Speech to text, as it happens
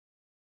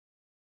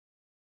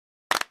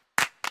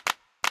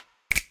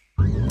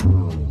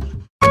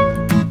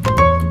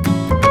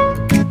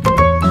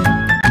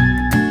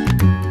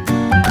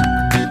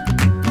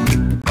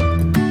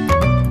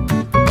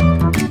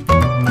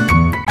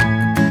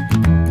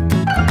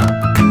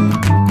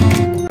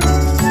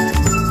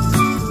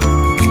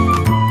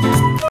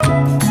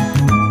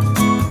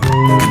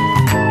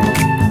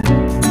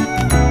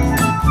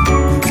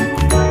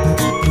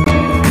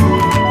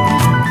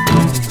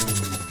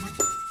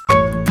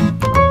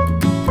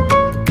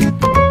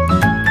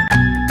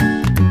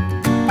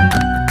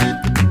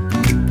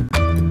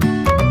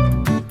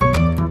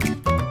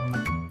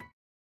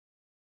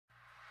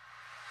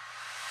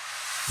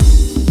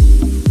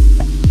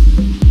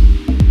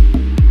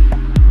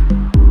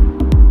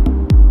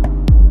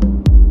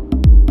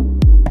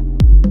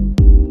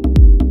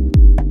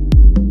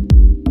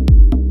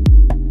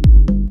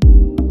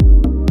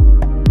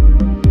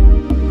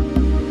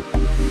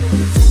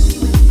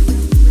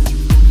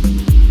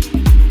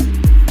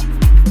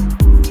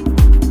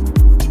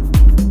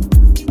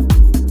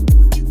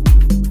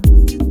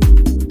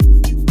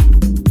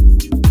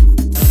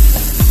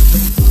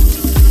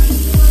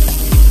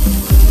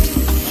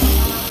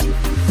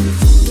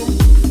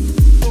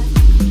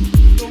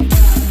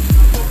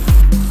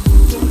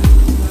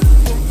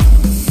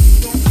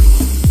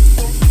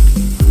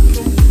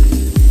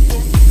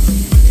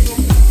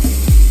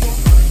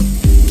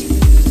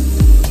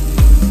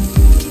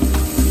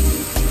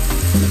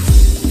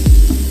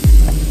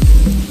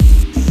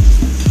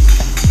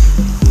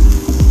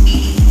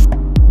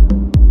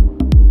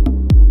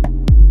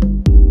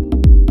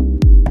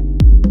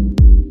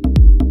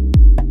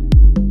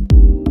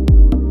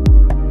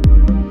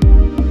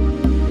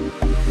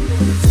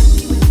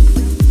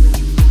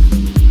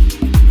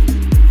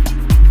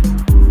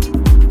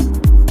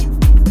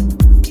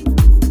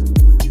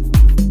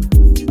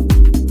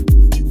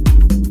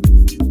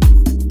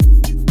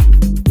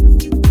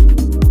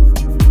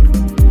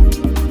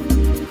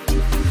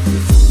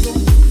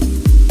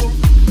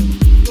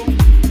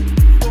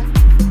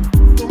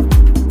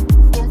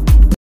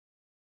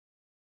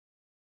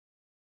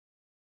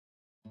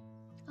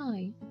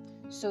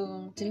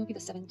So today will be the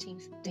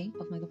 17th day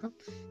of my Lupron.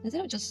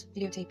 Instead of just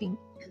videotaping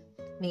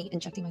me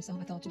injecting myself,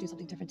 I thought to do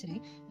something different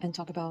today and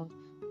talk about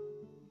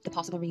the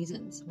possible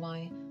reasons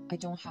why I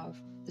don't have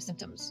the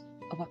symptoms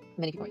of what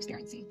many people are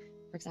experiencing.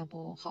 For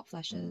example, hot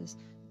flashes,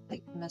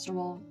 like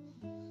menstrual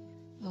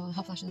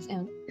hot flashes,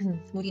 and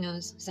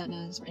moodiness,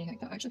 sadness, or anything like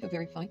that. I actually feel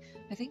very fine.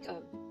 I think,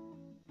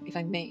 if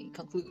I may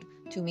conclude,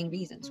 two main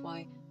reasons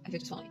why I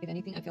feel just fine. If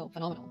anything, I feel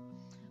phenomenal.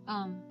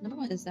 Number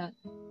one is that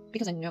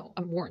because I know,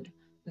 I'm warned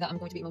that I'm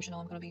going to be emotional,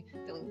 I'm going to be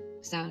feeling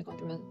sad, going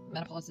through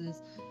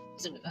menopauses,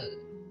 what's the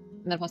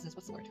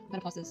word?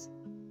 Menopauses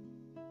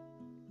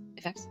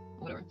effects,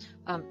 or whatever.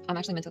 I'm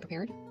actually mentally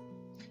prepared.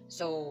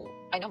 So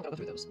I know I'm gonna go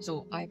through those.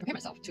 So I prepare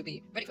myself to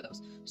be ready for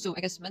those. So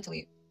I guess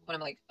mentally, when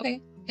I'm like, okay,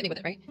 hit me with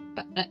it, right?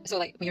 But so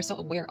like when you're so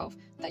aware of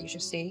that, you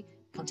should stay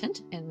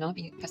content and not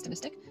be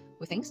pessimistic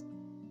with things.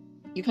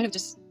 You kind of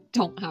just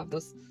don't have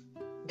those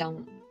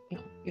down, you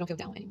don't feel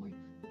down anymore.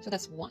 So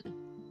that's one.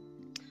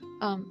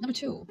 Number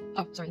two,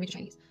 oh sorry, let me do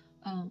Chinese.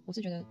 我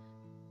是觉得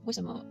为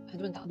什么很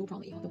多人打 Lupron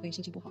了以后都会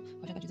心情不好，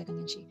好像感觉在更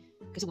年期。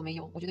可是我没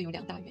有，我觉得有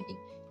两大原因。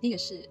第一个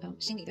是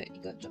心理的一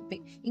个准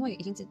备，因为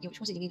已经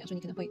或是已经跟你讲说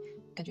你可能会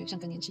感觉像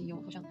更年期又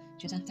好像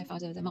全身在发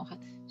热在冒汗，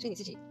所以你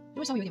自己如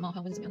果稍微有点冒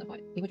汗或者怎么样的话，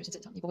你会觉得是正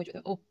常，你不会觉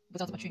得哦不知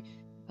道怎么去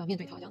面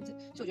对它这样子。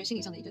所以我觉得心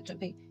理上的一个准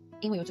备，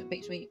因为有准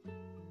备，所以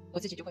我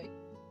自己就会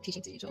提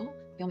醒自己说哦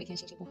不要每天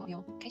心情不好，要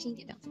开心一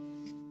点这样子。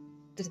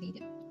这是第一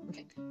点。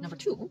Okay, number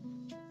two,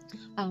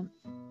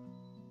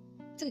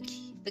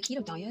 the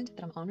keto diet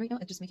that I'm on right now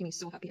is just making me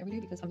so happy every day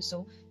because I'm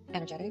so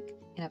energetic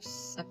and I've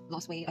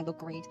lost weight. I look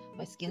great.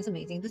 My skin is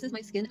amazing. This is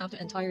my skin after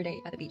an entire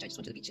day at the beach. I just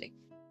went to the beach today.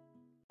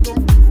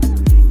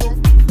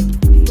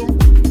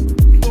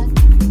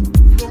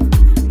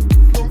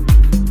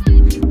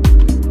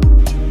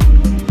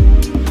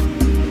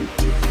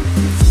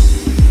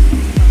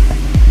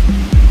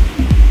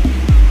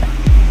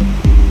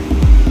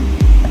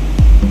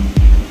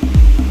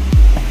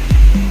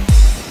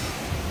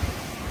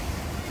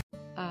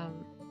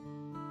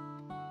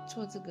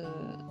 做这个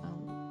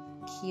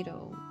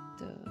keto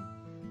的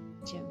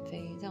减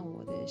肥，让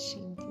我的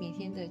每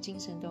天的精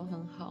神都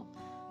很好，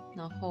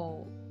然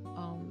后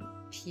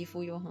皮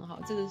肤又很好。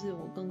这个是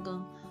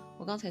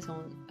我刚才从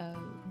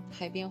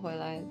海边回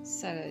来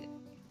晒了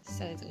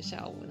整个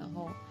下午，然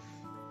后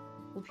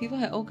我皮肤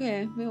还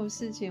OK， 没有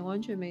事情，完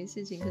全没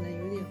事情，可能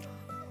有点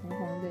红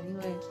红的，因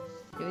为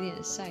有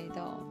点晒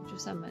到，就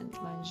晒蛮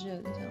热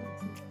的这样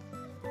子。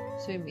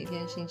所以每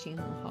天心情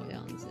很好这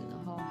样子，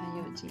然后很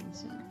有精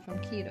神 from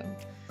keto.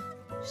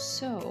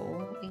 So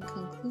in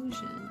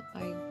conclusion,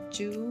 I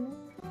do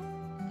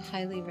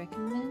highly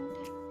recommend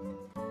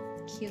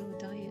keto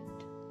diet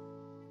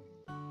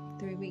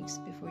 3 weeks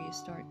before you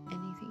start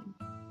anything.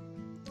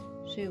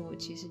 所以我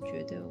其实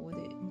觉得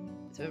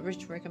so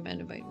it's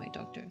recommended by my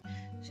doctor.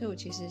 所以我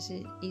其实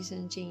是医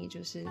生建议，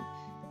就是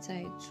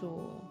在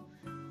做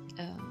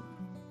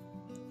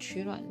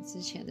取卵之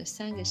前的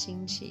3个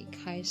星期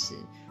开始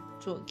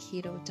做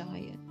keto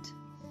diet，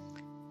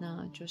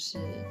 那就是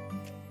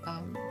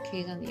可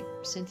以让你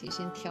身体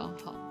先调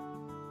好，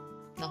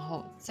然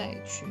后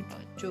再取卵。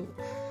就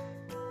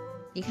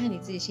你看你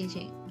自己心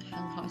情很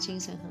好，精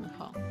神很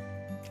好，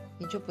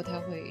你就不太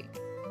会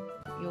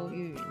忧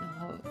郁，然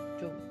后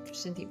就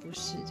身体不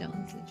适这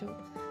样子。就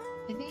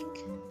I think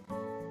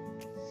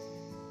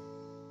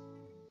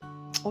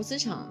我只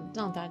想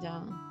让大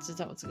家知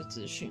道这个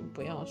资讯，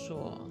不要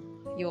说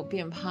又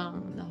变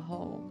胖，然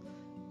后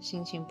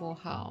心情不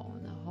好，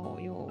然后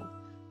又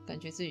感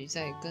觉自己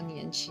在更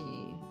年期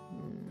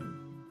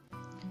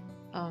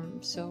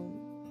，so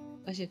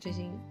而且最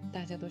近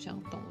大家都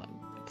想冻卵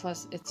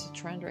 ，plus it's a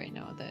trend right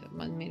now that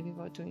many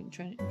people are doing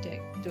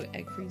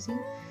egg freezing,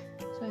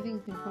 so I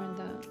think it's important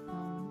that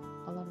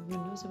a lot of you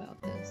knows about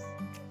this.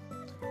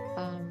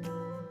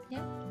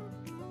 Yeah.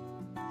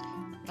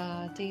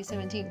 Day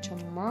 17.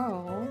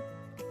 Tomorrow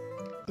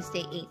is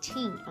day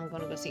 18. I'm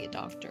gonna go see a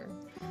doctor.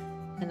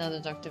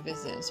 Another doctor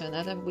visit. So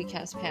another week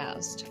has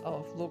passed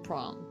of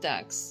Lupron,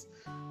 Dex,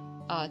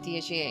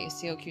 DHEA,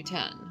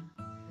 COQ10.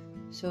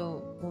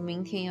 So 我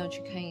明天要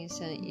去看医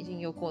生，已经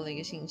又过了1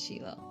个星期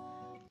了。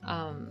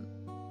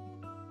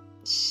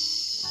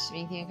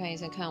明天看医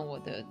生，看我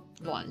的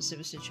卵是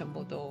不是全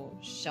部都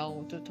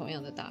同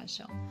样的大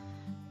小。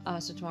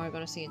So tomorrow I'm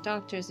going to see a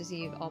doctor to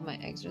see if all my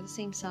eggs are the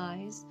same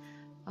size.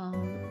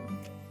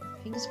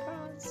 Fingers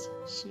crossed.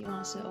 希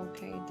望是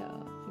OK 的。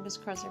Fingers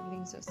crossed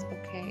everything's just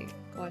okay.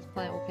 Go as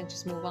planned. We can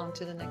just move on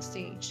to the next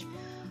stage.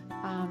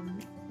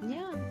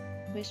 Yeah.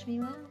 Wish me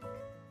well.